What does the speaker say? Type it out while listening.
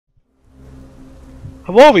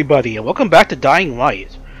Hello everybody, and welcome back to Dying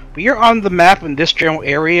Light. We are on the map in this general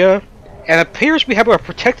area, and it appears we have a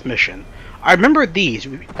protect mission. I remember these.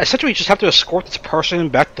 We essentially just have to escort this person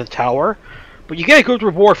back to the tower, but you get a good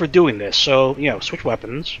reward for doing this, so, you know, switch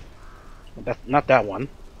weapons. Not that one.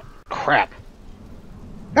 Crap.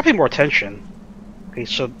 Gotta pay more attention. Okay,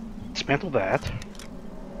 so, dismantle that.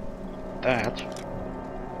 That.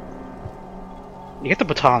 You get the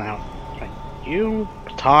baton out. Thank you.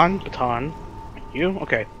 Baton. You?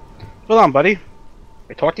 Okay. Hold on, buddy. Can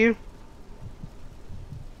I talk to you?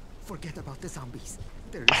 Forget about the zombies.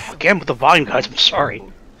 Again with the volume, guys. I'm sorry.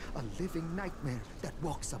 A living nightmare that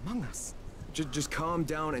walks among us. Just calm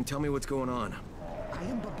down and tell me what's going on. I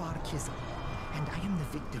am Bozak Horde, and I am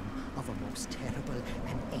the victim of a most terrible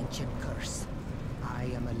and ancient curse. I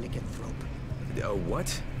am a lycanthrope. A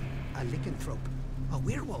what? A lycanthrope. A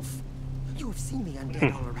werewolf. You have seen the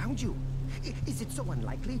undead all around you. Is it so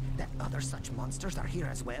unlikely that other such monsters are here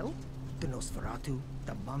as well? The Nosferatu,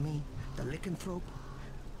 the mummy, the lycanthrope.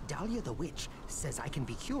 Dahlia the witch says I can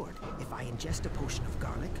be cured if I ingest a potion of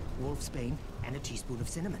garlic, wolfsbane, and a teaspoon of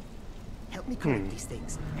cinnamon. Help me collect these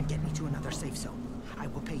things and get me to another safe zone. I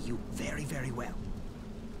will pay you very, very well.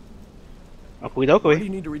 Why do you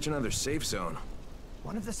need to reach another safe zone?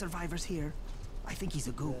 One of the survivors here, I think he's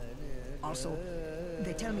a ghoul. Also,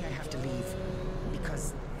 they tell me I have to leave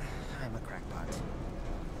because I'm a crackpot.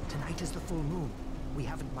 Tonight is the full moon. We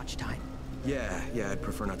haven't much time. Yeah, I'd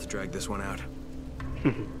prefer not to drag this one out.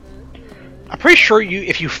 I'm pretty sure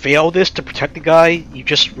if you fail this to protect the guy, you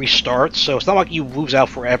just restart, so it's not like you lose out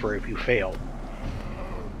forever if you fail.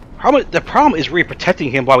 The problem is really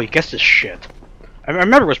protecting him while he gets this shit. I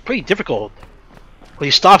remember it was pretty difficult, but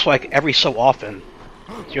he stops like every so often.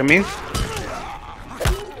 See what I mean?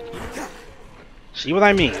 See what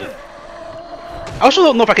I mean? I also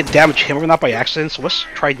don't know if I can damage him or not by accident, so let's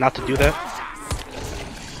try not to do that.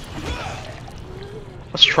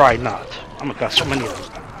 Let's try not. Oh my god, so many of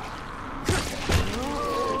them.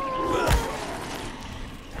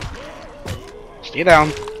 Stay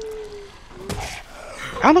down.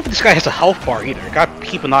 I don't know if this guy has a health bar either. Gotta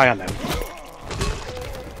keep an eye on them.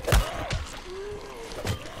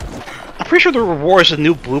 I'm pretty sure the reward is a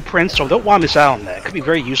new blueprint, so don't want to miss out on that. It could be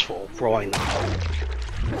very useful for all I know.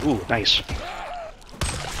 Ooh, nice.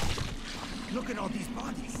 Look at all these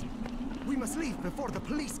bodies. We must leave before the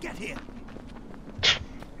police get here.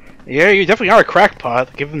 Yeah, you definitely are a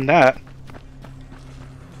crackpot, give him that.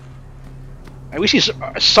 At least he's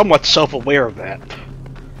somewhat self-aware of that.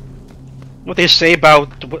 What they say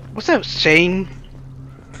about... what's that saying?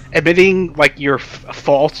 Admitting, like, your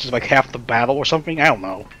faults is like half the battle or something? I don't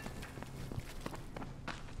know.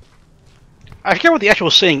 I forget what the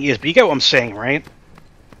actual saying is, but you get what I'm saying, right?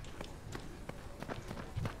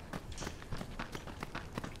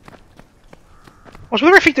 Also,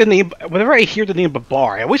 whenever I hear the name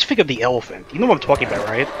Babar, I always think of the elephant. You know what I'm talking about,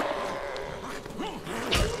 right?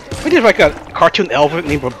 We did like a cartoon elephant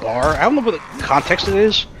named Babar. I don't know what the context it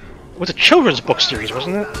is. It was a children's book series,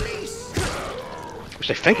 wasn't it? At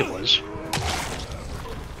least I think it was.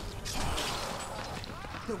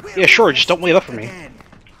 Yeah, sure, just don't wait up for me.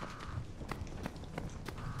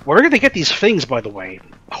 Where are we gonna get these things, by the way?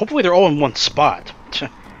 Hopefully they're all in one spot.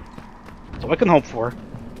 That's all I can hope for.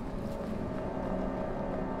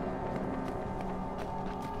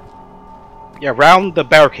 Yeah, round the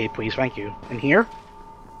barricade, please. Thank you. In here?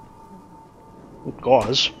 Ooh,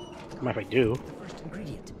 gauze. Don't mind if I do. First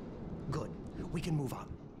ingredient. Good. We can move on.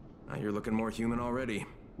 Now you're looking more human already.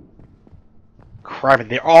 Crap,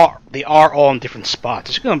 they are all in different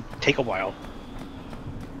spots. It's gonna take a while.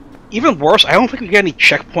 Even worse, I don't think we get any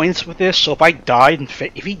checkpoints with this, so if I die,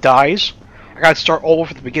 if he dies, I gotta start all over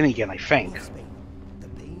from the beginning again, I think. The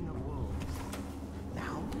bane of wolves.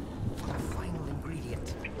 Now, for the final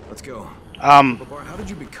ingredient. Let's go. Babar, how did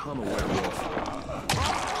you become a werewolf?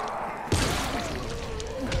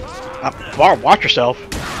 Bar, watch yourself.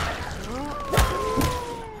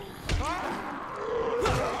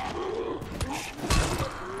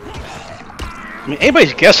 I mean,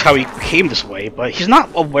 anybody's guess how he became this way, but he's not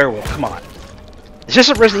a werewolf, come on. This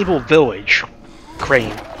isn't Resident Evil Village,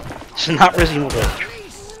 Crane. This is not Resident Evil Village.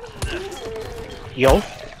 Yo.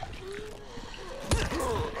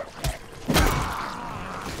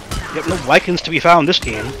 Yep, no lichens to be found in this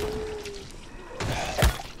game.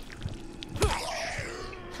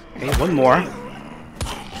 Okay, one more.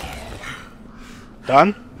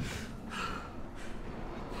 Done?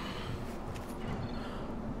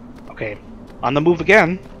 Okay, on the move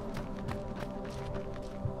again.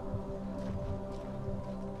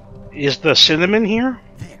 Is the cinnamon here?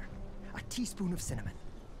 There, a teaspoon of cinnamon.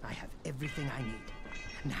 I have everything I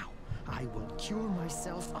need. Now, I I will cure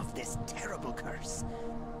myself of this terrible curse.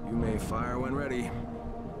 You may fire when ready.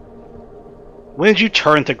 When did you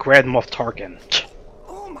turn to Grand Moff Tarkin?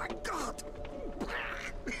 Oh my god!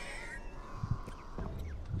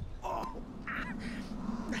 Oh,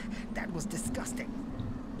 that was disgusting.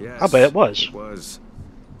 Yes. I bet it was. It was.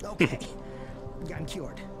 Okay, I'm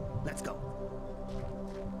cured. Let's go.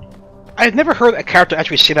 I've never heard a character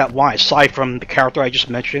actually say that line, aside from the character I just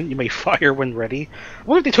mentioned, you may fire when ready. I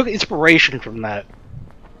wonder if they took inspiration from that.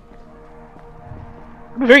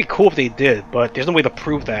 It would be very cool if they did, but there's no way to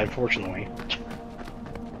prove that, unfortunately.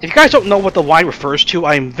 If you guys don't know what the line refers to,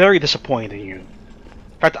 I am very disappointed in you.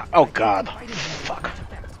 In fact, oh god. Fuck.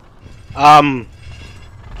 I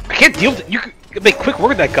can't deal with it. You could make quick work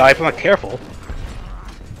with that guy if I'm not careful.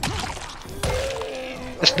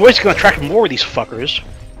 This noise is gonna attract more of these fuckers.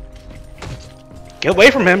 Get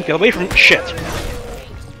away from him! Get away from him! Shit!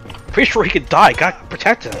 Pretty sure he could die. Gotta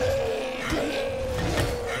protect him.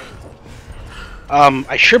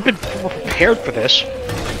 I should have been more prepared for this.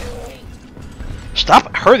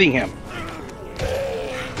 Stop hurting him!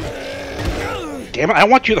 Damn it! I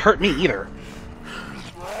don't want you to hurt me either.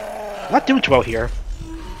 I'm not doing too well here.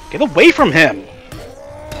 Get away from him!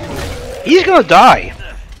 He's gonna die.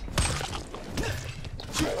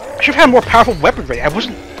 I should have had more powerful weaponry. I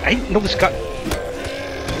didn't know this guy.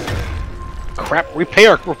 Crap!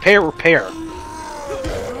 Repair! Repair! Repair!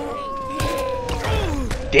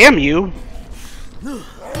 Damn you!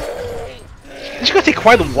 This is gonna take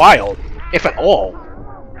quite a while, if at all.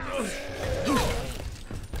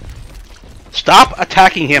 Stop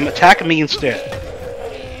attacking him. Attack me instead.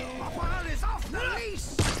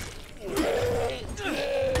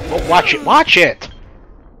 Well, watch it. Watch it.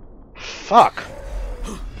 Fuck.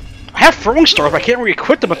 I have throwing stars, but I can't really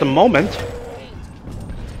equip them at the moment.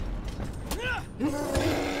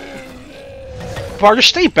 Bar, just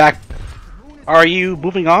stay back. Are you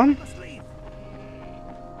moving on?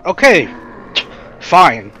 Okay.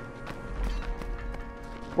 Fine.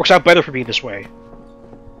 Works out better for me this way.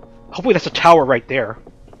 Hopefully that's a tower right there.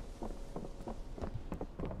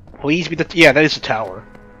 Please be the... yeah, that is a tower.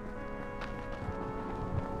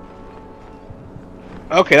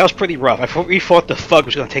 Okay, that was pretty rough. We thought the thug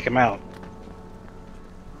was going to take him out.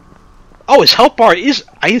 Oh, his health bar is...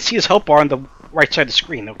 I didn't see his health bar on the right side of the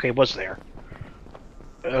screen. Okay, it was there.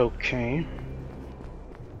 Okay.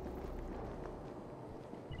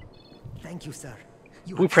 Thank you, sir.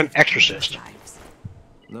 You Blueprint have saved Exorcist. countless lives.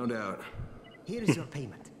 No doubt. Here is your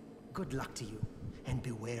payment. Good luck to you, and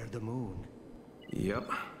beware the moon. Yep.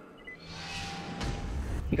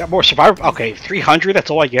 You got more survivor... okay, 300,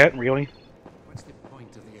 that's all I get, really? What's the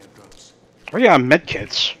point of the airdrops? Oh yeah,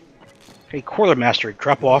 medkits. Okay, Quartermaster,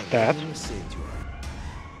 drop off that.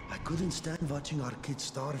 I couldn't stand watching our kids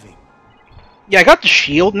starving. Yeah, I got the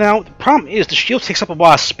shield now. The problem is the shield takes up a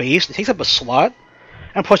lot of space. It takes up a slot.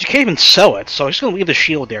 And plus, you can't even sell it, so I'm just going to leave the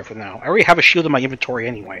shield there for now. I already have a shield in my inventory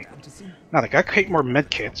anyway. Now, I gotta create more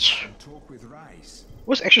medkits.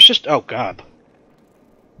 What's Exorcist? Oh, God.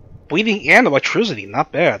 Bleeding and electricity.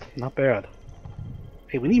 Not bad. Not bad.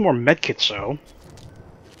 Okay, we need more medkits, though.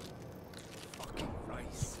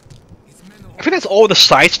 I think that's all the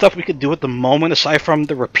side stuff we could do at the moment, aside from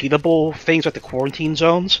the repeatable things like the quarantine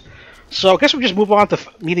zones. So I guess we just move on to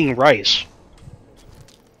needing rice.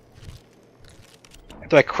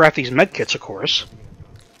 After I craft these medkits, of course.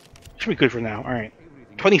 Should be good for now. Alright.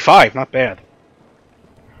 25, not bad.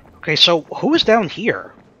 Okay, so who is down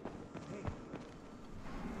here?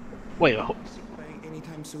 Wait,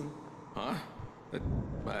 Anytime soon? Huh?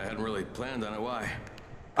 I hadn't really planned on it. Why?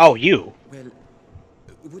 oh, you. Well,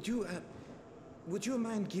 would you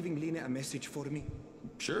mind giving Lena a message for me?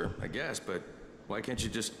 Sure, I guess, but why can't you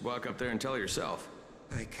just walk up there and tell her yourself?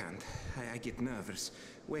 I can't. I get nervous.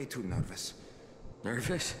 Way too nervous.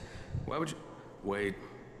 Nervous? Why would you... Wait.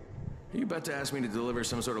 Are you about to ask me to deliver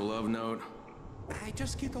some sort of love note? I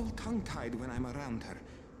just get all tongue-tied when I'm around her.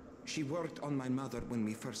 She worked on my mother when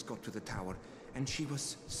we first got to the tower, and she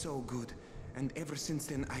was so good. And ever since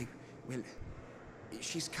then, well,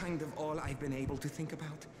 she's kind of all I've been able to think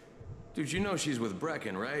about. Dude, you know she's with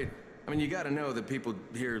Brecken, right? I mean, you gotta know that people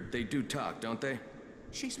here, they do talk, don't they?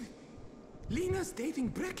 She's... Lena's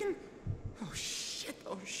dating Brecken? Oh shit,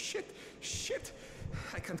 oh shit, shit.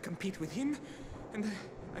 I can't compete with him, and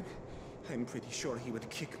I'm pretty sure he would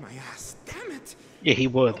kick my ass. Damn it! Yeah, he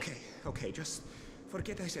would. Okay, just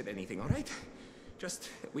forget I said anything, alright? Just,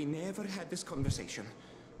 we never had this conversation.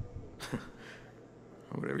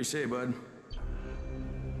 Whatever you say, bud.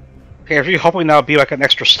 Okay, if you're hoping that would be like an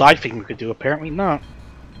extra side thing we could do, apparently not.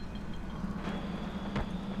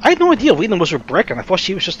 I had no idea Lena was with Brecken. I thought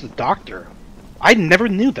she was just a doctor. I never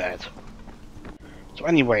knew that. So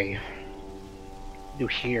anyway, do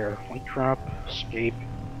here, light drop, escape.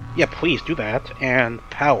 Yeah, please do that, and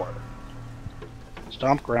power.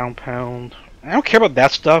 Stomp, ground pound. I don't care about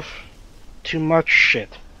that stuff too much. Shit.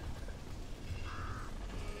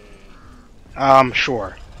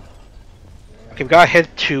 Sure. Okay, we gotta head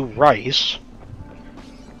to Rice.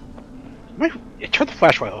 Turn the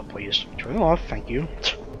flashlight off, please. Turn it off, thank you.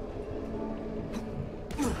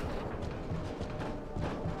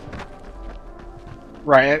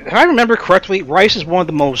 Right, if I remember correctly, Rice is one of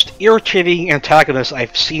the most irritating antagonists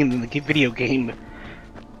I've seen in the video game.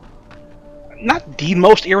 Not the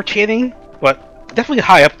most irritating, but definitely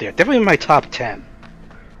high up there. Definitely in my top 10.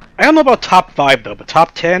 I don't know about top 5 though, but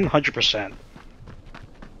top 10, 100%.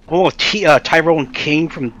 Oh, Tyrone King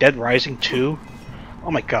from Dead Rising 2. Oh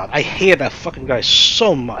my god, I hated that fucking guy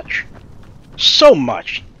so much. So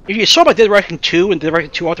much. If you saw my Dead Rising 2 and Dead Rising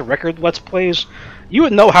 2 Off the Record Let's Plays, you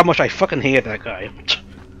would know how much I fucking hated that guy.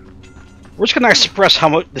 We're just gonna express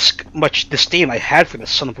how much disdain I had for this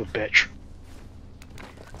son of a bitch.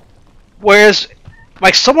 Whereas,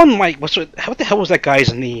 like, someone like, what the hell was that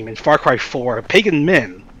guy's name in Far Cry 4? Pagan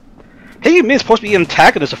Min. Pagan Min is supposed to be an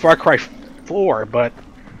antagonist of Far Cry 4, but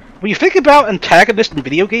when you think about antagonists in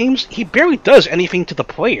video games, he barely does anything to the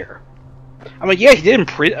player. I mean, yeah, he did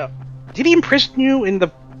imprison you in the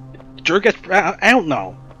Durgash? I don't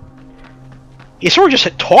know. He sort of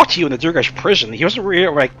just talked to you in the Durgash prison. He wasn't really,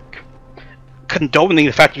 like, condoning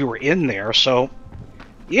the fact you were in there, so...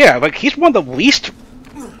 Yeah, like, he's one of the least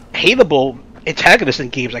hateable antagonists in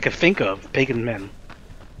games I can think of, Pagan Min.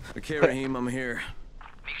 Okay, Raheem, I'm here.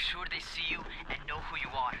 Make sure they see you and know who you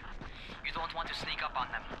are. You don't want to sneak up on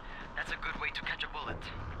them. That's a good way to catch a bullet.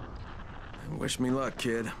 Wish me luck,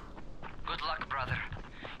 kid. Good luck, brother.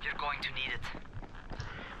 You're going to need it.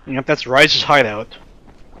 Yep, that's Rise's hideout.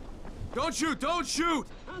 Don't shoot! Don't shoot!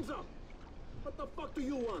 Hands up! What the fuck do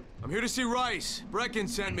you want? I'm here to see Rice. Brecken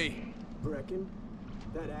sent me. Brecken?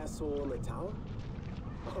 That asshole on the tower?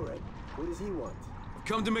 Alright, what does he want? I've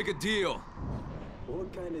come to make a deal.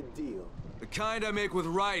 What kind of deal? The kind I make with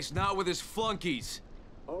Rice, not with his flunkies.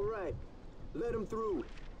 Alright, let him through.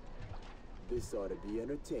 This ought to be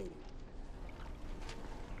entertaining.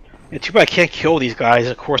 Yeah, too bad I can't kill these guys,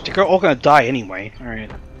 of course. They're all gonna die anyway.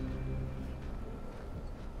 Alright.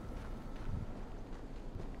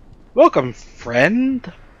 Welcome, friend.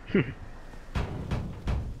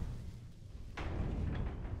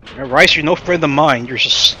 Rice, you're no friend of mine. You're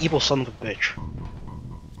just an evil son of a bitch.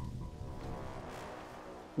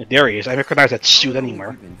 Yeah, there he is. I recognize that suit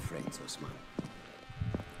anywhere. We've been friends, Osman.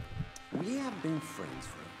 We have been friends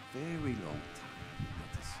for a very long time.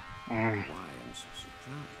 That is why I'm so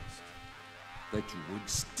surprised that you would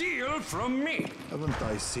steal from me. Haven't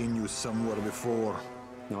I seen you somewhere before?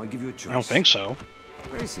 Now I give you a choice. I don't think so.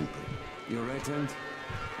 Very simple. Your right hand.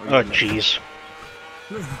 Or Oh, your left? jeez.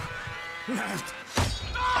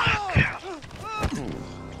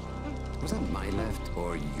 Was that my left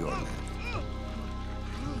or your left?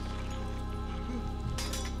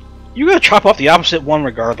 You're gonna chop off the opposite one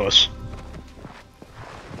regardless.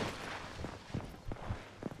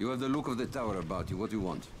 You have the look of the tower about you. What do you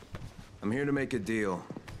want? I'm here to make a deal.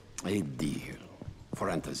 A deal. For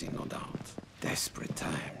Antazin, no doubt. Desperate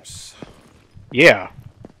times. Yeah.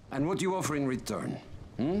 And what do you offer in return?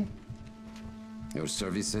 Hmm? Your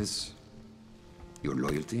services? Your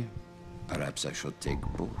loyalty? Perhaps I should take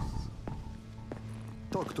both.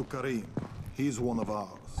 Talk to Karim. He's one of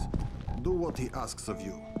ours. Do what he asks of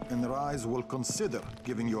you, and Rise will consider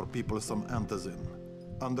giving your people some antizin.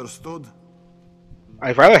 Understood?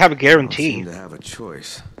 I'd rather have a Don't guarantee. seem to have a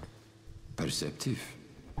choice. Perceptive.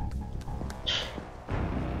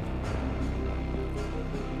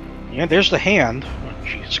 Yeah, there's the hand. Oh,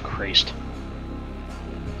 Jesus Christ.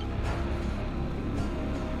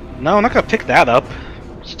 No, I'm not gonna pick that up.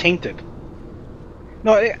 It's tainted.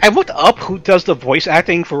 No, I looked up who does the voice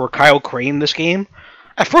acting for Kyle Crane in this game.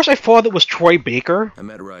 At first I thought it was Troy Baker, I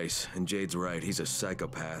met Rice, and Jade's right. He's a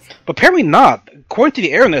psychopath. but apparently not. According to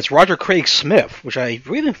the internet, it's Roger Craig Smith, which I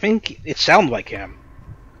really think it sounded like him.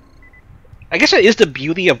 I guess that is the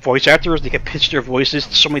beauty of voice actors. They can pitch their voices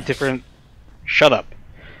to so many different... Shut up.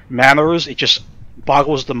 Manners, it just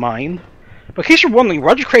boggles the mind. But in case you're wondering,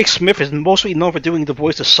 Roger Craig Smith is mostly known for doing the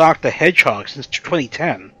voice of Sonic the Hedgehog since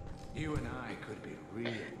 2010. You and I could be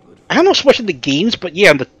really good. I don't know so much in the games, but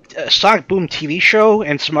yeah, in the Sonic Boom TV show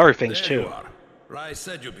and some other things There you too. are. Rice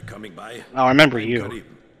said you'd be coming by. Oh, I remember I'm you.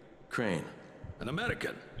 Karim, Crane. an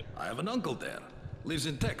American. I have an uncle there. Lives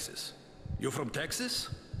in Texas. You from Texas?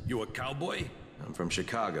 You a cowboy? I'm from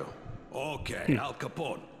Chicago. Okay, Al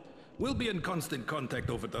Capone. We'll be in constant contact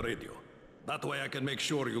over the radio. That way I can make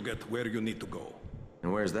sure you get where you need to go.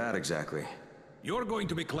 And where's that exactly? You're going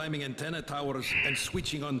to be climbing antenna towers and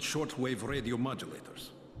switching on shortwave radio modulators.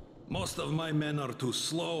 Most of my men are too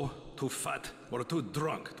slow, too fat, or too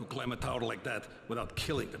drunk to climb a tower like that without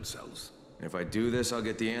killing themselves. If I do this, I'll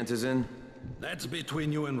get the antis in? That's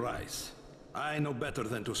between you and Rice. I know better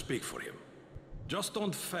than to speak for him. Just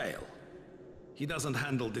don't fail. He doesn't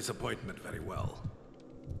handle disappointment very well.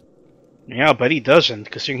 Yeah, but he doesn't,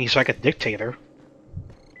 considering he's like a dictator.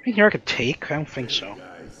 Anything here I could take? I don't think so.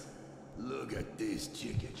 Guys, look at this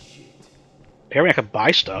chicken shit. Apparently I could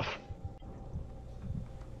buy stuff.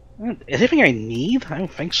 Is there anything I need? I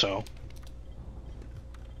don't think so.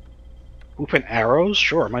 Blueprint arrows?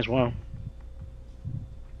 Sure, might as well.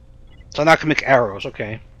 So now I can make arrows,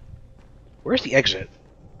 okay. Where's the exit?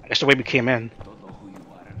 I guess the way we came in.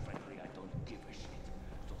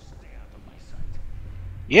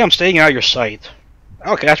 Yeah, I'm staying out of your sight.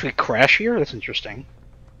 Oh, can I actually crash here? That's interesting.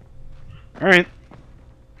 Alright.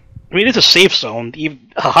 I mean, it's a safe zone,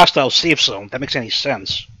 even a hostile safe zone. That makes any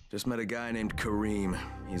sense. Just met a guy named Kareem.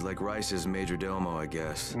 He's like Rice's major domo, I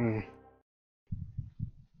guess.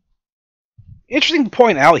 Interesting to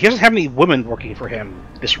point out, he doesn't have any women working for him,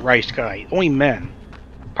 this Rice guy. Only men.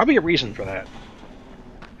 Probably a reason for that.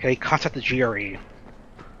 Okay, contact the GRE.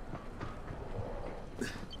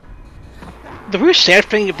 The real sad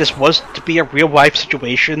thing if this was to be a real-life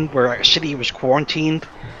situation where a city was quarantined,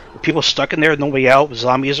 with people stuck in there, no way out, with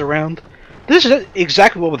zombies around, this is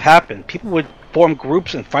exactly what would happen. People would form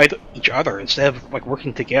groups and fight each other instead of like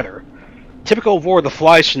working together. Typical War of the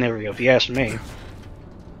Flies scenario, if you ask me.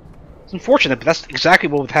 It's unfortunate, but that's exactly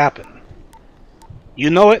what would happen.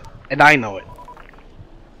 You know it, and I know it.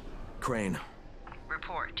 Crane.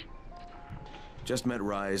 Report. Just met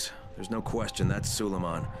Rise. There's no question that's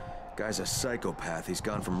Suleiman. Guy's a psychopath. He's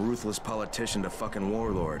gone from ruthless politician to fucking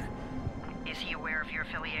warlord. Is he aware of your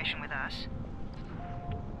affiliation with us?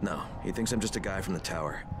 No, he thinks I'm just a guy from the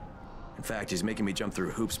tower. In fact, he's making me jump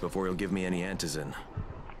through hoops before he'll give me any antizin.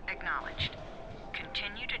 Acknowledged.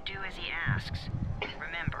 Continue to do as he asks.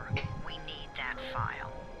 Remember, we need that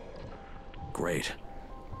file. Great.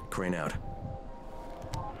 Crane out.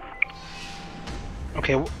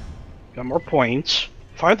 Okay, got more points.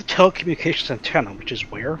 Find the telecommunications antenna, which is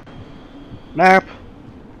where? Map.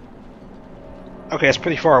 Okay, that's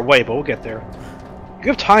pretty far away, but we'll get there. We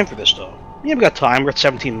have time for this, though. Yeah, we got time. We're at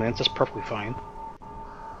 17 minutes. That's perfectly fine.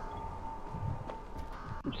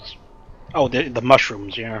 Oh, the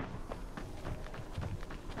mushrooms, yeah.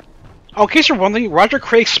 Oh, in case you're wondering, Roger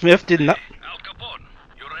Craig Smith did not... Al Capone,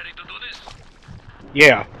 you ready to do this?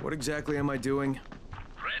 Yeah. What exactly am I doing?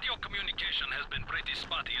 Radio communication has been pretty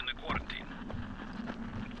spotty in the quarantine.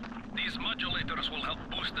 These modulators will help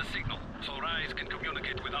boost the signal, so Rise can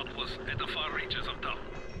communicate with outposts at the far reaches of town.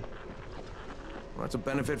 Well, that's a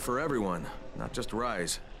benefit for everyone, not just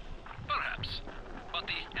Rise. Perhaps. But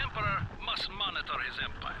the Emperor must monitor his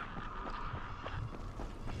empire.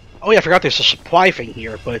 Oh yeah, I forgot there's a supply thing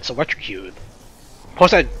here, but it's electrocuted.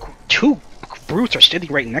 Plus that two brutes are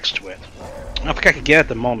standing right next to it. I don't think I can get it at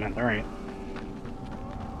the moment, alright.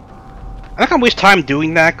 I'm not gonna waste time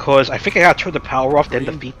doing that, cause I think I gotta turn the power off, then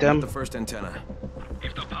defeat them. The first antenna.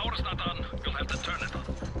 If the power's not on, you'll have to turn it on.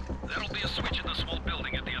 There'll be a switch in the small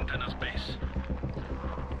building at the antenna's base.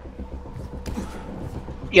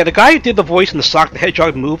 Yeah, the guy who did the voice in the Sonic the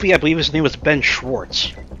Hedgehog movie, I believe his name was Ben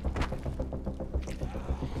Schwartz.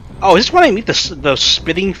 Oh, is this when I meet the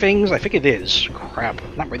spitting things? I think it is. Crap,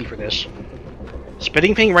 I'm not ready for this.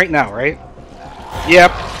 Spitting thing right now, right?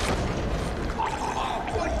 Yep.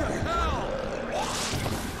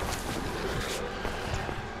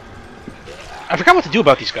 I forgot what to do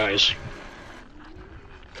about these guys.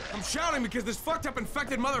 I'm shouting because this fucked up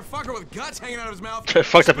infected motherfucker with guts hanging out of his mouth.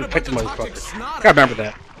 Fucked up infected motherfucker. I remember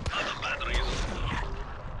that.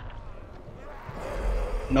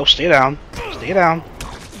 No, stay down. Stay down.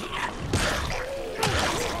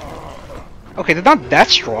 Okay, they're not that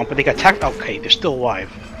strong, but they got attacked. Okay, they're still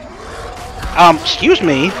alive. Excuse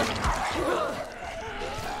me.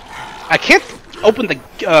 I can't open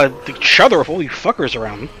the shutter with all you fuckers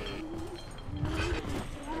around.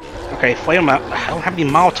 Okay, flame them out. I don't have any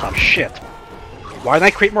Molotovs. Shit. Why didn't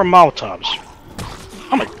I create more Molotovs?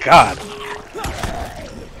 Oh my god.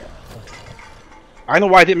 I know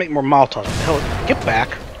why I didn't make more Molotovs. What the hell? Get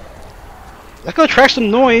back. That's gonna attract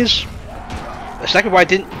some noise. The second why I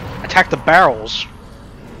didn't attack the barrels.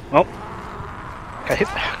 Well, okay,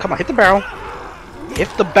 come on, hit the barrel. Hit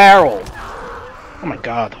the barrel. Oh my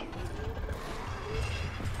god.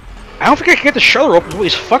 I don't think I can get the shutter open with all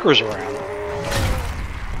these fuckers around.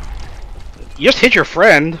 You just hit your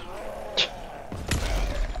friend.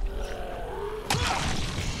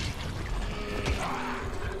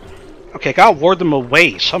 Okay, I gotta ward them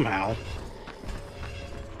away somehow.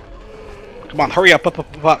 Come on, hurry up, up.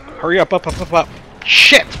 Hurry up, up.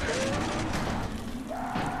 Shit!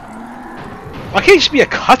 Why can't it just be a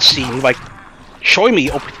cutscene, like, showing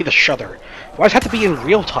me opening the shutter? Why does it have to be in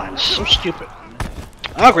real time? It's so stupid.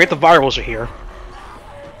 Oh great, the virals are here.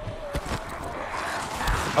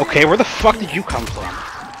 Okay, where the fuck did you come from?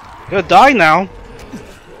 You're gonna die now.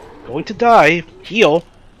 Going to die. Heal.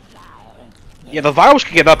 Yeah, the virals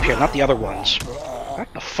can get up here, not the other ones.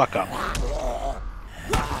 Back the fuck up.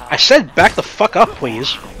 I said back the fuck up,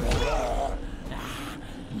 please.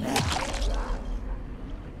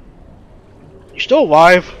 You still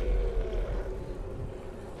alive?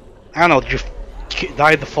 I don't know, did you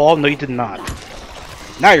die in the fall? No, you did not.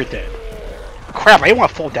 Now you're dead. Crap, I didn't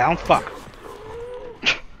want to fall down, fuck.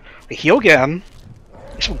 Heal again.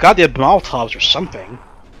 Some goddamn Molotovs or something.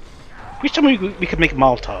 Please tell me we can make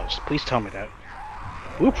Molotovs. Please tell me that.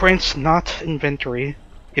 Blueprints, not inventory.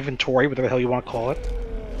 Inventory, whatever the hell you want to call it.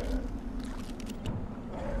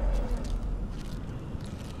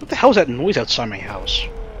 What the hell is that noise outside my house?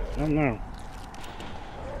 I don't know.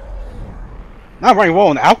 Not running well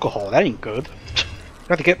on alcohol, that ain't good.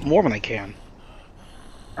 Got to get more when I can.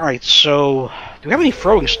 Alright, so... do we have any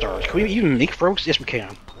throwing stars? Can we even make throwing? Yes, we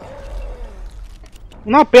can.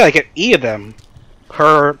 Well, not bad, I get 8 of them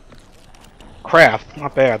per craft.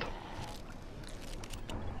 Not bad.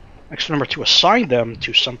 Next, remember to assign them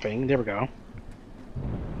to something. There we go.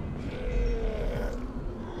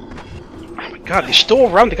 Oh my god, they're still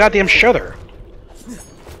around the goddamn shutter.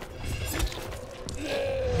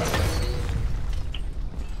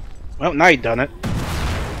 Well, now you've done it.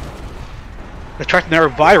 Attract another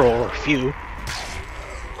viral, or a few.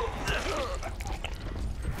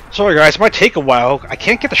 Sorry guys, it might take a while. I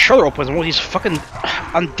can't get the shutter open when all these fucking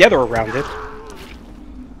undead are around it.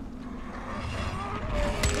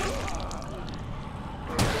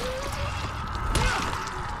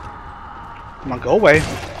 Come on, go away.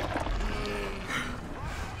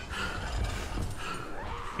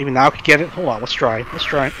 Maybe now I can get it. Hold on, let's try. Let's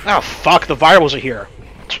try. Oh fuck, the virals are here.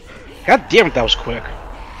 God damn it, that was quick.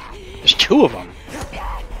 There's 2 of them.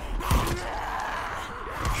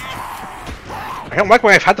 I don't like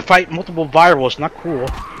when I've had to fight multiple virals, not cool.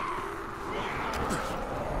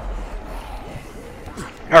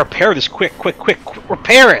 I repair this quick,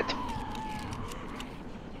 repair it!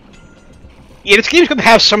 Yeah, this game's gonna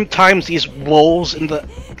have sometimes these lulls in the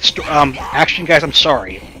action, guys, I'm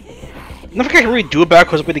sorry. Nothing I can really do about it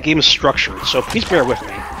because of the way the game is structured, so please bear with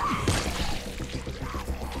me.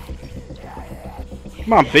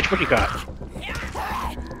 Come on, bitch, what you got?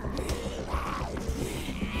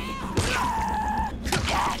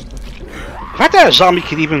 The fact that a zombie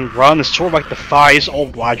can even run is sort of like defies all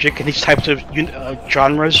logic in these types of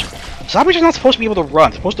genres. Zombies are not supposed to be able to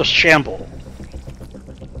run, they're supposed to shamble.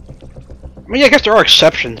 I mean, I guess there are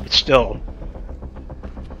exceptions, but still.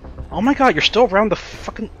 Oh my god, you're still around the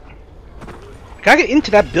fucking... I gotta get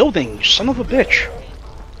into that building, you son of a bitch.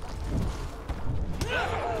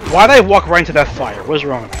 Why'd I walk right into that fire? What is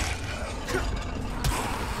wrong with me?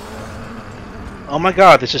 Oh my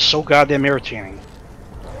god, this is so goddamn irritating.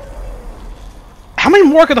 How many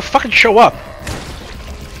more are gonna fucking show up?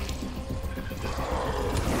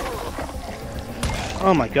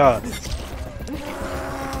 Oh my god.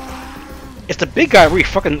 It's the big guy really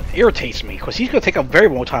fucking irritates me, because he's gonna take a very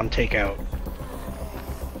long time to take out.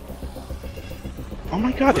 Oh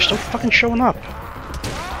my god, they're still fucking showing up.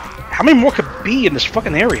 How many more could be in this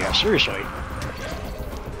fucking area? Seriously.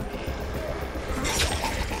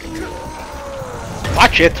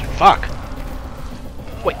 Watch it! Fuck.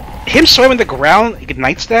 Wait, him slamming the ground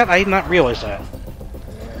ignites that? I did not realize that.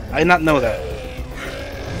 I did not know that.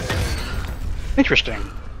 Interesting.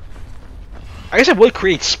 I guess it would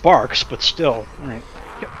create sparks, but still. Alright.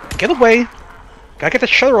 Get away! Gotta get the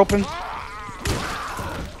shutter open.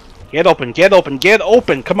 Get open, get open, get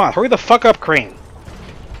open! Come on, hurry the fuck up, Crane.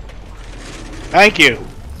 Thank you.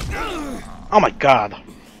 Oh my god.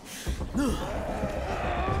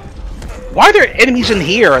 Why are there enemies in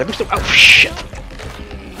here? Oh shit.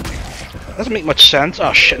 Doesn't make much sense.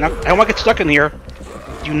 Oh shit, now, I don't want to get stuck in here.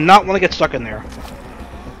 Do not want to get stuck in there.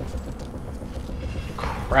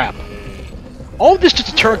 Crap. All of this just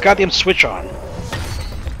to turn a goddamn switch on.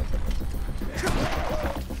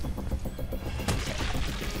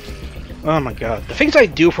 Oh my god. The things I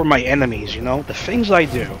do for my enemies, you know? The things I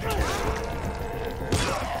do.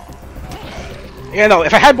 Yeah, no,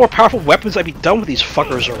 if I had more powerful weapons, I'd be done with these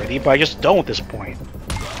fuckers already, but I just don't at this point.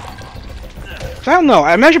 So I don't know,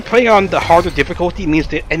 I imagine playing on the harder difficulty means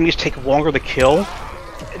the enemies take longer to kill.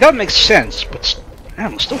 That makes sense, but I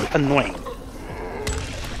don't know, it's still annoying.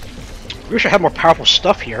 Wish I had more powerful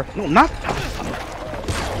stuff here. No, not.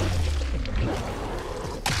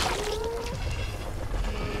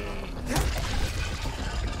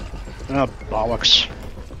 Oh, bollocks.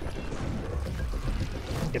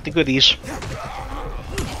 Get the goodies.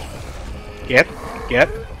 Get.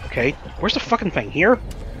 Okay, where's the fucking thing? Here?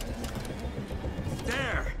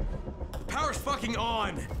 There! Power's fucking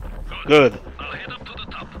on! Good. I'll head up to the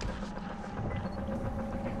top.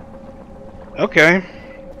 Okay.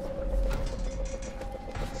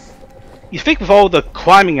 You think with all the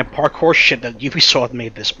climbing and parkour shit that Ubisoft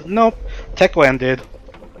made this, but nope, Techland did. I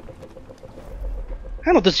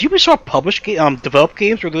don't know, does Ubisoft develop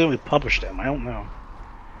games or do they publish them? I don't know.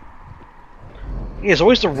 Yeah, there's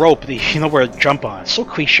always the rope that you know where to jump on. It's so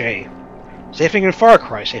cliche. Same thing in Far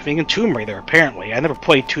Cry, same thing in Tomb Raider, apparently. I never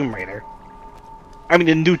played Tomb Raider. I mean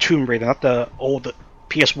the new Tomb Raider, not the old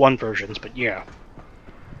PS1 versions, but yeah.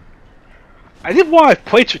 I did want to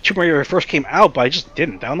play Tomb Raider when it first came out, but I just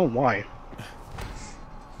didn't. I don't know why.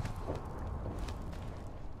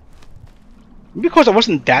 Maybe because I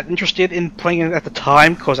wasn't that interested in playing it at the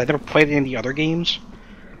time, because I never played any of the other games.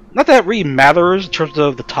 Not that it really matters in terms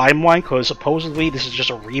of the timeline, because supposedly this is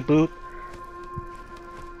just a reboot.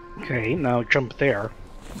 Okay, now jump there.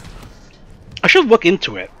 I should look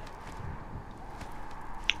into it.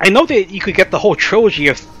 I know that you could get the whole trilogy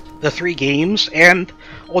of the 3 games and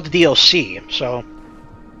all the DLC, so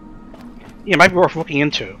yeah, it might be worth looking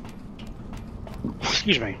into.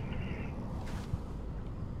 Excuse me.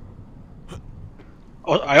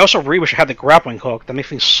 Oh, I also really wish I had the grappling hook. That makes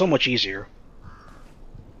things so much easier.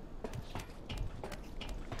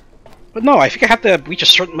 But no, I think I have to reach a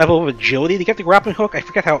certain level of agility to get the grappling hook. I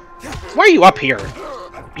forget how... Why are you up here?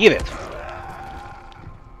 Beat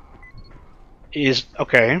it.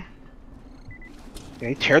 Okay.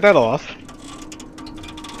 Okay, tear that off.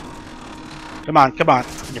 Come on.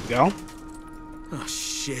 Here we go. Oh,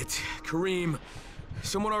 shit. Kareem,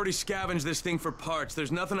 someone already scavenged this thing for parts.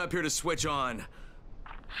 There's nothing up here to switch on.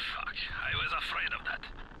 Fuck, I was afraid of that.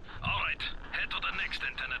 Alright, head to the next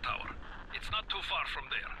antenna tower. It's not too far from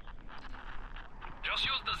there. Just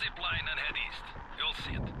use the zip line and head east. You'll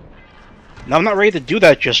see it. No, I'm not ready to do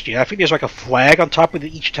that just yet. I think there's like a flag on top of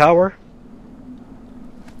each tower.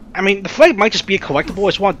 I mean, the flag might just be a collectible.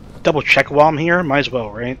 I just want to double check while I'm here. Might as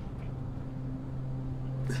well, right?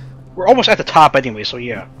 We're almost at the top anyway, so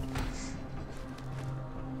yeah.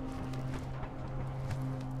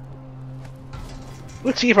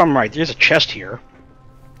 Let's see if I'm right. There's a chest here.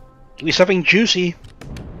 At least something juicy.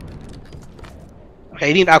 Okay,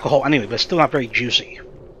 I need alcohol anyway, but it's still not very juicy.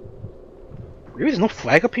 Really? There's no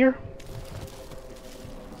flag up here?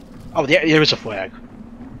 Oh, there is a flag.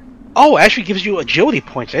 Oh, it actually gives you agility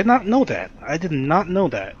points. I did not know that. I did not know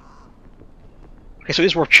that. Okay, so it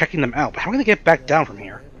is worth checking them out. But how am I going to get back down from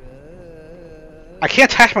here? I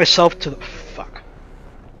can't attach myself to the... Fuck.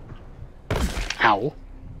 Ow.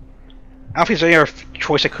 I don't think there's any other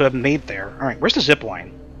choice I could have made there. Alright, where's the zip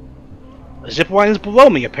line? The zip line is below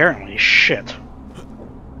me, apparently. Shit.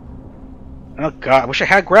 Oh god, I wish I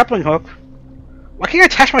had a grappling hook. Why can't I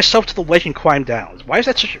attach myself to the ledge and climb down? Why is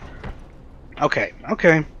that such a... Okay.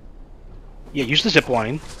 Yeah, use the zip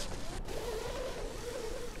line.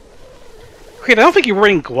 Okay, I don't think you're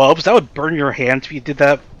wearing gloves. That would burn your hands if you did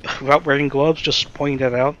that without wearing gloves, just pointing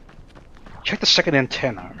that out. Check the second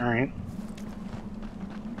antenna, alright.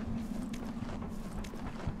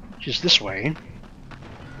 Which is this way.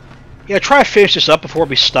 Yeah, try to finish this up before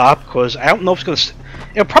we stop, because I don't know if it's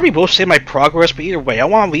gonna... It'll probably will save my progress, but either way, I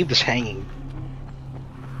want to leave this hanging.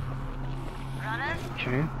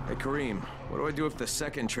 Okay. Hey, Kareem, what do I do if the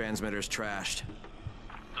second transmitter's trashed?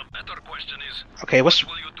 The better question is, okay, what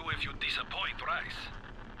will you do if you disappoint Rice?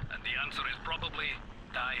 And the answer is probably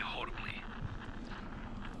die horribly.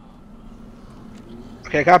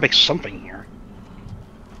 Okay, I gotta make something here.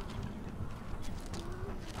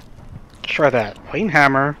 Let's try that. Plain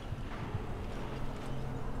hammer.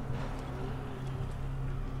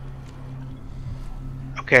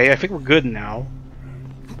 Okay, I think we're good now.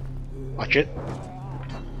 Watch it.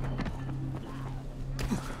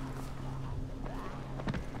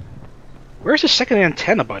 Where's the second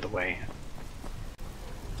antenna, by the way?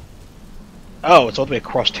 Oh, it's all the way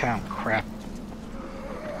across town. Crap.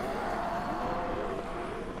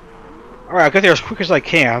 Alright, I'll get there as quick as I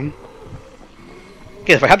can.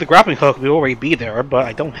 Again, if I had the grappling hook, we'd already be there, but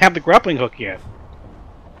I don't have the grappling hook yet.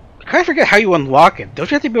 I kind of forget how you unlock it. Don't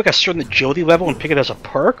you have to be like a certain agility level and pick it as a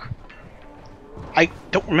perk? I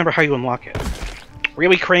don't remember how you unlock it.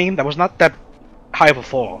 Really, Crane? That was not that high of a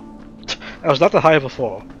fall. That was not that high of a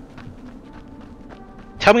fall.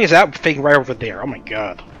 Tell me is that thing right over there. Oh my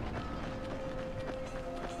god.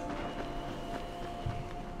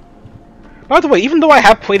 By the way, even though I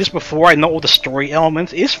have played this before, I know all the story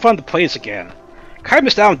elements, it is fun to play this again. Kinda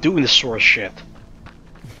missed out on doing this sort of shit.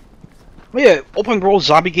 Well, yeah, open world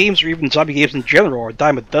zombie games, or even zombie games in general, are a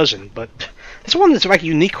dime a dozen, but this one is like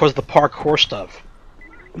unique because of the parkour stuff.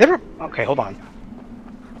 Never. Okay, hold on.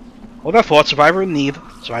 Hold that thought. Survivor in need.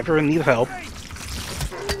 Survivor in need of help.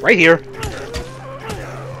 Right here.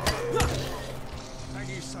 Thank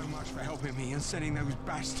you so much for helping me and sending those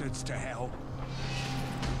bastards to hell.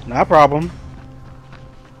 Not a problem.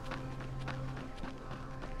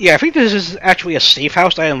 Yeah, I think this is actually a safe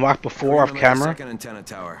house that I unlocked before off camera. Second antenna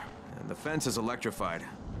tower. And the fence is electrified.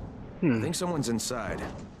 I think someone's inside.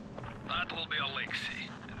 That will be Alexei,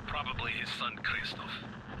 and probably his son Christoph.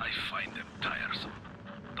 I find them tiresome.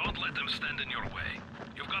 Don't let them stand in your way.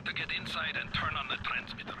 You've got to get inside and turn on the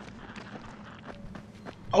transmitter.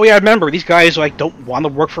 Oh yeah, I remember, these guys like don't want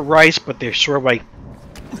to work for Rice, but they're sort of like,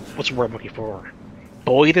 what's the word I'm looking for?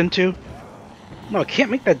 Bullied into? No, I can't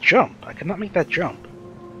make that jump. I cannot make that jump.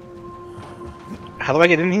 How do I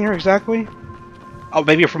get in here exactly? Oh,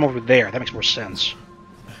 maybe you're from over there. That makes more sense.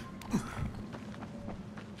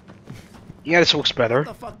 Yeah, this looks better. What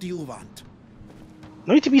the fuck do you want?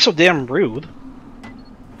 No need to be so damn rude.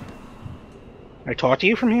 Can I talk to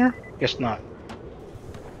you from here? Guess not.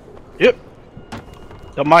 Yep.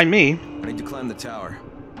 Don't mind me. I need to climb the tower.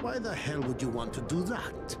 Why the hell would you want to do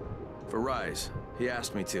that? For Rise. He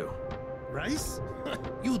asked me to. Rice?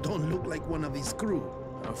 You don't look like one of his crew.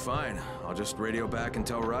 Oh, fine. I'll just radio back and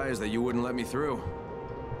tell Rise that you wouldn't let me through.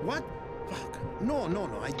 What? Fuck. No,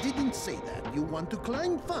 I didn't say that. You want to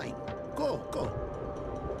climb? Fine. Go.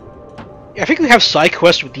 Yeah, I think we have side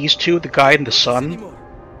quests with these two, the guy and the son. Will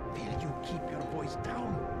you keep your voice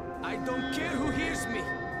down? I don't care who hears me.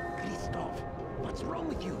 Christoph, what's wrong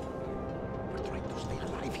with you? We're trying to stay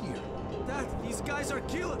alive here. Dad, these guys are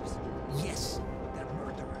killers. Yes, they're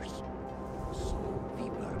murderers. So we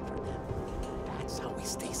work for them. That's how we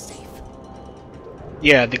stay safe.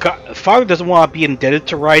 Yeah, the father doesn't want to be indebted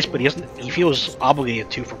to Rice, but he feels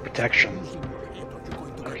obligated to for protection.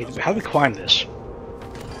 Okay, how do we climb this?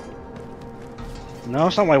 No,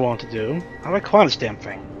 it's not what I want to do. How do I climb this damn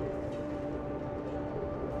thing?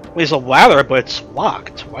 Well, there's a ladder, but it's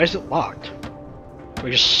locked. Why is it locked? Can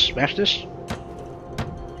we just smash this?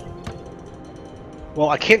 Well,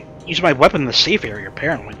 I can't use my weapon in the safe area,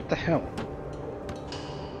 apparently. What the hell?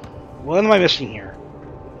 What am I missing here?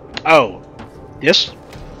 Oh. This?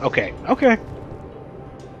 Okay. Okay,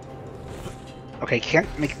 can't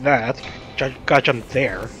make that. Gotta jump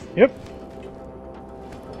there. Yep.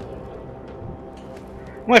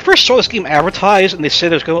 When I first saw this game advertised and they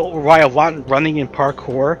said it was going to rely a lot on running and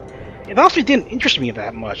parkour, it honestly didn't interest me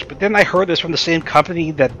that much, but then I heard this from the same company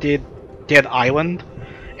that did Dead Island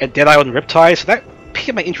and Dead Island Riptide, so that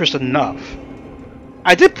piqued my interest enough.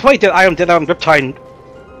 I did play Dead Island Riptide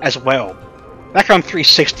as well, back on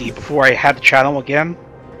 360 before I had the channel again.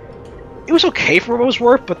 It was okay for what it was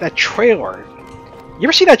worth, but that trailer... You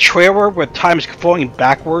ever see that trailer where time is falling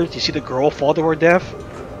backwards, you see the girl fall to her death?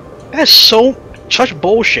 That is such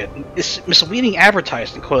bullshit. It's misleading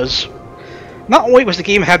advertising, because not only was the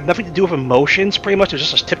game had nothing to do with emotions, pretty much it was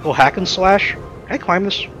just a typical hack and slash. Can I climb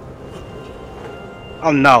this?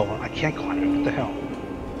 Oh no, I can't climb it. What the hell?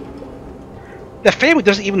 The family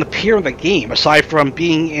doesn't even appear in the game, aside from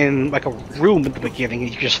being in like a room at the beginning and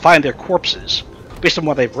you can just find their corpses, based on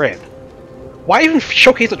what I've read. Why even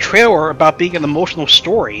showcase a trailer about being an emotional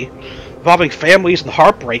story involving families and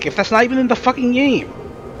heartbreak if that's not even in the fucking game?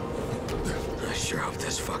 I sure hope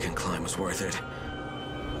this fucking climb was worth it.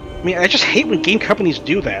 I mean, I just hate when game companies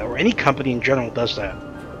do that, or any company in general does that.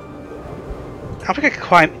 I don't think I can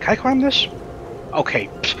climb. Can I climb this?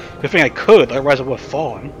 Okay, good thing I could, otherwise I would have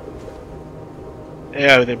fallen.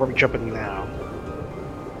 Yeah, they were jumping now.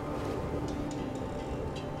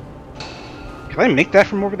 Can I make that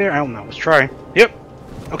from over there? I don't know. Let's try. Yep.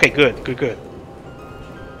 Okay, good.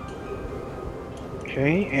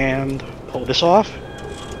 Okay, and pull this off.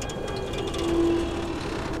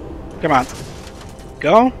 Come on.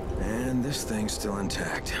 Go. And this thing's still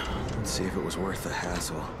intact. Let's see if it was worth the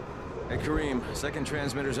hassle. Hey, Kareem, second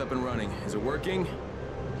transmitter's up and running. Is it working?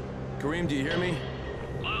 Kareem, do you hear me?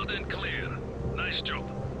 Loud and clear. Nice job.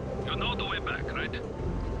 You know the way back, right?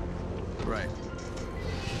 Right.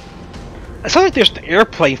 It sounds like there's an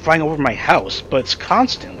airplane flying over my house, but it's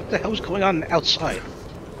constant. What the hell is going on outside?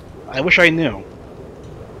 I wish I knew.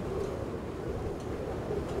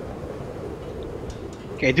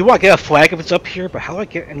 Okay, I do want to get a flag if it's up here, but how do I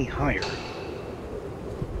get any higher?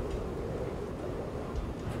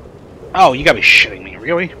 Oh, you gotta be shitting me,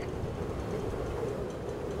 really?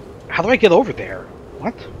 How do I get over there?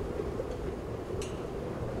 What?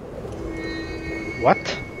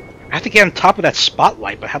 What? I have to get on top of that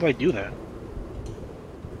spotlight, but how do I do that?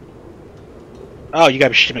 Oh, you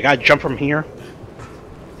gotta shit me. I gotta jump from here.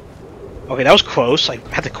 Okay, that was close. I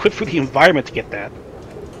had to quit through the environment to get that.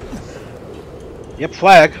 Yep,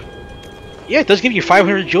 flag. Yeah, it does give you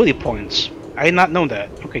 500 agility points. I did not know that.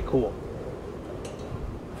 Okay, cool.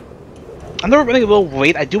 I know we're running a little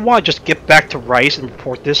late. I do want to just get back to Rice and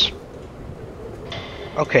report this.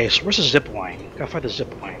 Okay, so where's the zip line? Gotta find the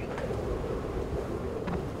zip line.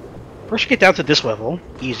 First, get down to this level.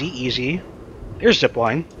 Easy, easy. There's zip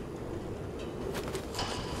line.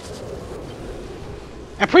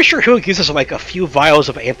 I'm pretty sure he'll gives us like a few vials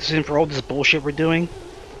of antizin for all this bullshit we're doing.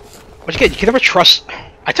 But again, you can never trust.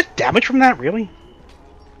 I took damage from that, really?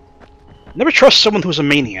 Never trust someone who's a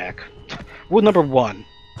maniac. Rule number 1.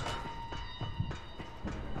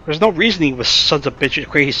 There's no reasoning with sons of bitches,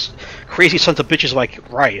 crazy sons of bitches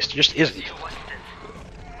like Rice. There just isn't.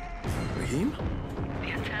 Raheem? The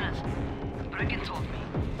antennas. Brecken told me.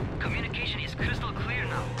 Communication is crystal clear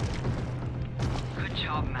now. Good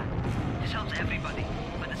job, man. This helps everybody,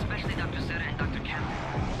 but especially Dr. Zera and Dr.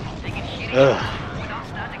 Campbell. They can hear each other without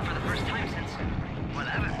static for the first time since...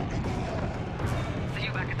 whatever. See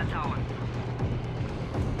you back at the tower.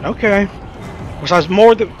 Okay. So I was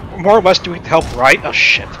more or less doing to help, right? Oh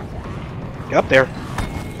shit. Get up there.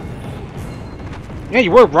 Yeah, you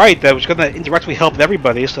were right that it was gonna indirectly help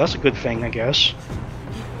everybody, so that's a good thing, I guess.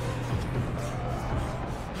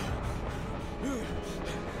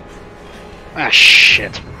 Ah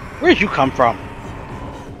shit. Where did you come from?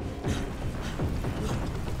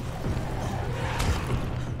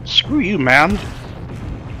 Screw you, man.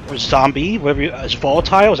 Or zombie, whatever you, is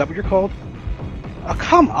volatile, is that what you're called? Oh,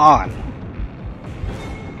 come on.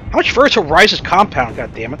 How much further to Rise's compound,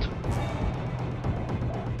 goddammit?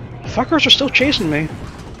 Fuckers are still chasing me.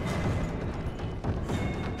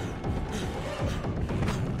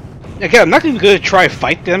 Again, I'm not even going to try to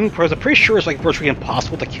fight them, because I'm pretty sure it's like virtually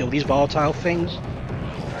impossible to kill these volatile things.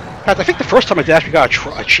 In fact, I think the first time I did actually got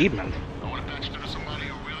an achievement.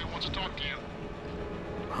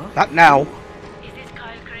 Huh? Not now. Is this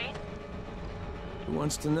Kyle Crane? Who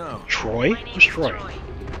wants to know? Troy? My name Who's is Troy?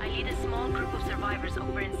 I lead a small group of survivors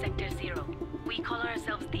over in Sector 0. We call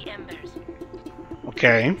ourselves the Embers.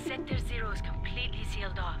 Okay. Sector 0 is completely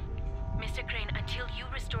sealed off. Mr. Crane, until you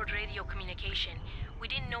restored radio communication, we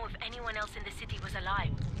didn't know if anyone else in the city was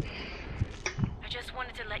alive. I just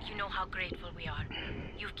wanted to let you know how grateful we are.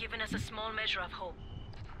 You've given us a small measure of hope.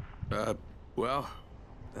 Well,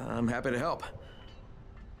 I'm happy to help.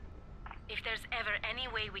 If there's ever any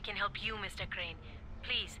way we can help you, Mr. Crane,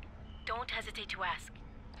 please, don't hesitate to ask.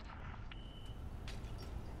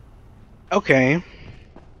 Okay.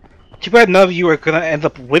 Too bad none of you are gonna end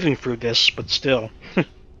up living through this, but still.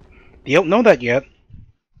 You don't know that yet.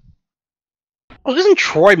 Oh, isn't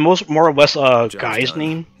Troy more or less a guy's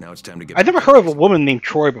name? Now it's time to get I've never heard of a woman named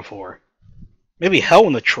Troy before. Maybe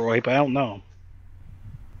Helena Troy, but I don't know.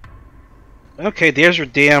 Okay, there's your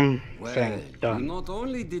damn thing. Done. You not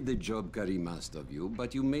only did the job Karim asked of you,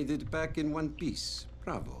 but you made it back in one piece.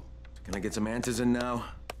 Bravo. Can I get some antizin now?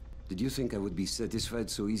 Did you think I would be satisfied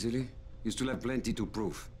so easily? You still have plenty to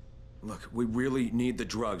prove. Look, we really need the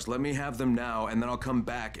drugs. Let me have them now, and then I'll come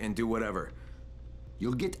back and do whatever.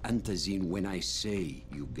 You'll get antizin when I say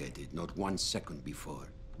you get it, not 1 second before.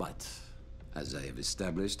 But, as I have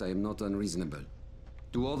established, I am not unreasonable.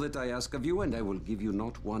 Do all that I ask of you, and I will give you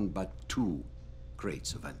not 1, but 2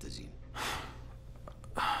 crates of antizin.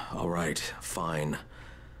 All right, fine.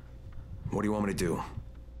 What do you want me to do?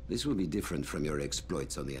 This will be different from your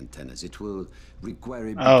exploits on the antennas. It will require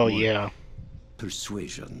a bit more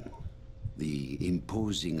persuasion. The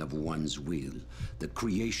imposing of one's will, the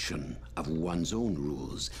creation of one's own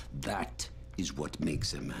rules, that is what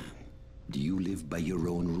makes a man. Do you live by your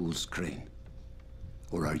own rules, Crane?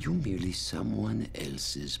 Or are you merely someone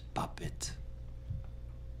else's puppet?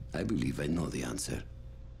 I believe I know the answer.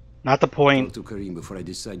 Not the point. Talk to Karim before I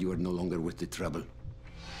decide you are no longer worth the trouble.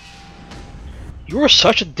 You are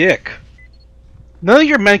such a dick. None of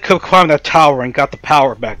your men could have climbed that tower and got the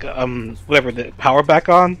power back, whatever, the power back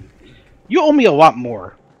on. You owe me a lot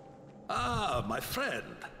more. Ah, my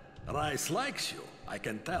friend. Rice likes you, I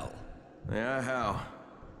can tell. Yeah, how?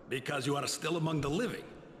 Because you are still among the living.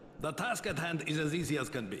 The task at hand is as easy as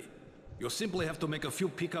can be. You simply have to make a few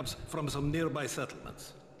pickups from some nearby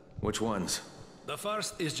settlements. Which ones? The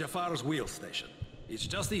first is Jafar's wheel station. It's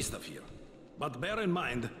just east of here. But bear in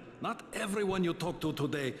mind, not everyone you talk to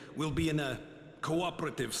today will be in a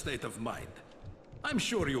cooperative state of mind. I'm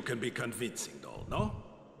sure you can be convincing though, no?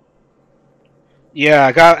 Yeah,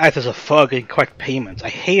 I gotta act as a thug and collect payments. I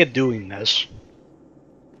hated doing this.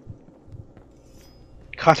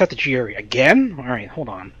 Contact the GRE. Again? Alright, hold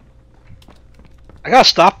on. I gotta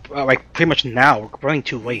stop, like, pretty much now. We're running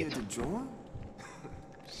too late.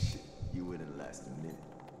 You wouldn't last a minute.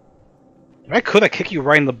 If I could, I'd kick you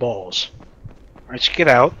right in the balls. Alright, just get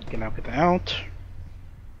out. Get out, get out.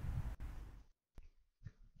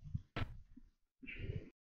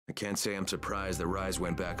 I can't say I'm surprised that Rise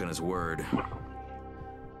went back on his word.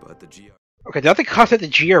 But the GRE... Okay, did I have to contact the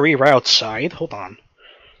GRE right outside? Hold on.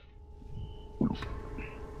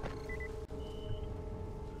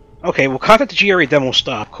 Okay, we'll contact the GRE, then we'll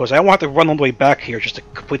stop, because I don't want to run all the way back here just to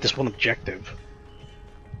complete this one objective.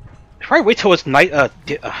 If I wait till it's night,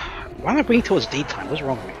 why am I waiting till it's daytime? What's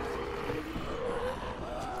wrong with me?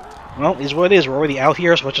 Well, it is what it is. We're already out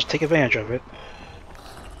here, so let's just take advantage of it.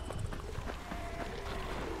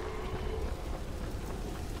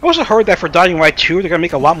 I also heard that for Dying Light 2, they're gonna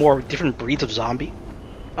make a lot more different breeds of zombie.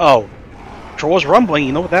 Oh. Trolls rumbling,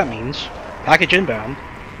 you know what that means. Package inbound.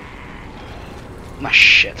 Ah,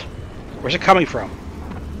 shit. Where's it coming from?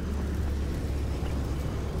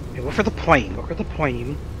 Okay, look for the plane. Look for the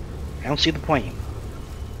plane. I don't see the plane.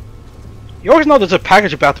 You always know there's a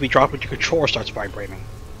package about to be dropped when your controller starts vibrating.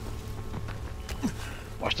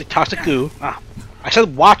 Watch the toxic goo. Ah, I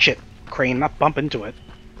said watch it, Crane, not bump into it.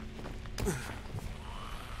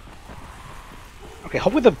 Okay,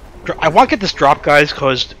 hopefully I want to get this drop, guys,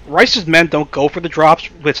 because Rice's men don't go for the drops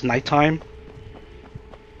when it's nighttime.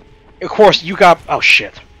 Of course, you got... Oh,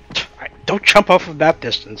 shit. Don't jump off from that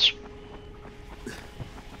distance.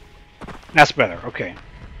 That's better, okay.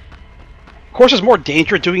 Of course, there's more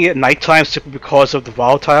danger doing it at nighttime simply because of the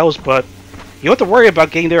volatiles, but you don't have to worry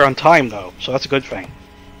about getting there on time, though, so that's a good thing.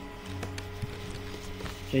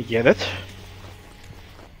 Okay, get it?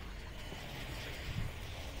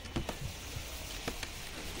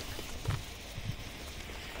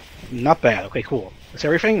 Not bad. Okay, cool. That's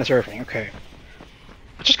everything? That's everything. Okay.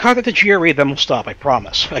 Let's just contact the GRE, then we'll stop. I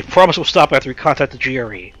promise. I promise we'll stop after we contact the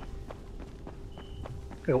GRE.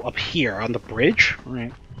 Go up here, on the bridge?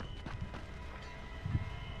 Alright.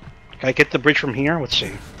 Can I get the bridge from here? Let's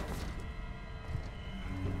see.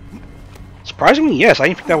 Surprisingly, yes. I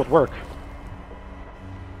didn't think that would work.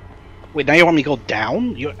 Wait, now you want me to go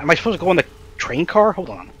down? Am I supposed to go in the train car?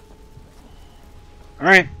 Hold on.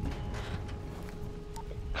 Alright.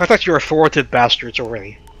 Contact your authoritative bastards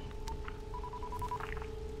already.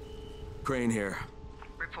 Crane here.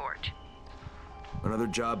 Report. Another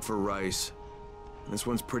job for Rice. This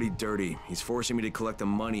one's pretty dirty. He's forcing me to collect the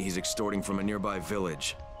money he's extorting from a nearby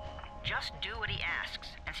village. Just do what he asks,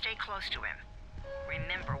 and stay close to him.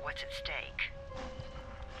 Remember what's at stake.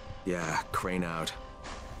 Yeah, Crane out.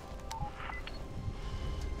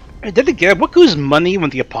 And then again, what goes money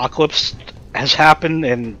when the apocalypse has happened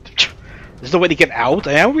and there's no way to get out?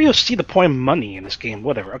 I don't really see the point of money in this game.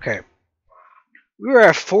 Whatever, okay. We're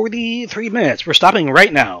at 43 minutes. We're stopping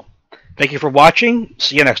right now. Thank you for watching.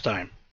 See you next time.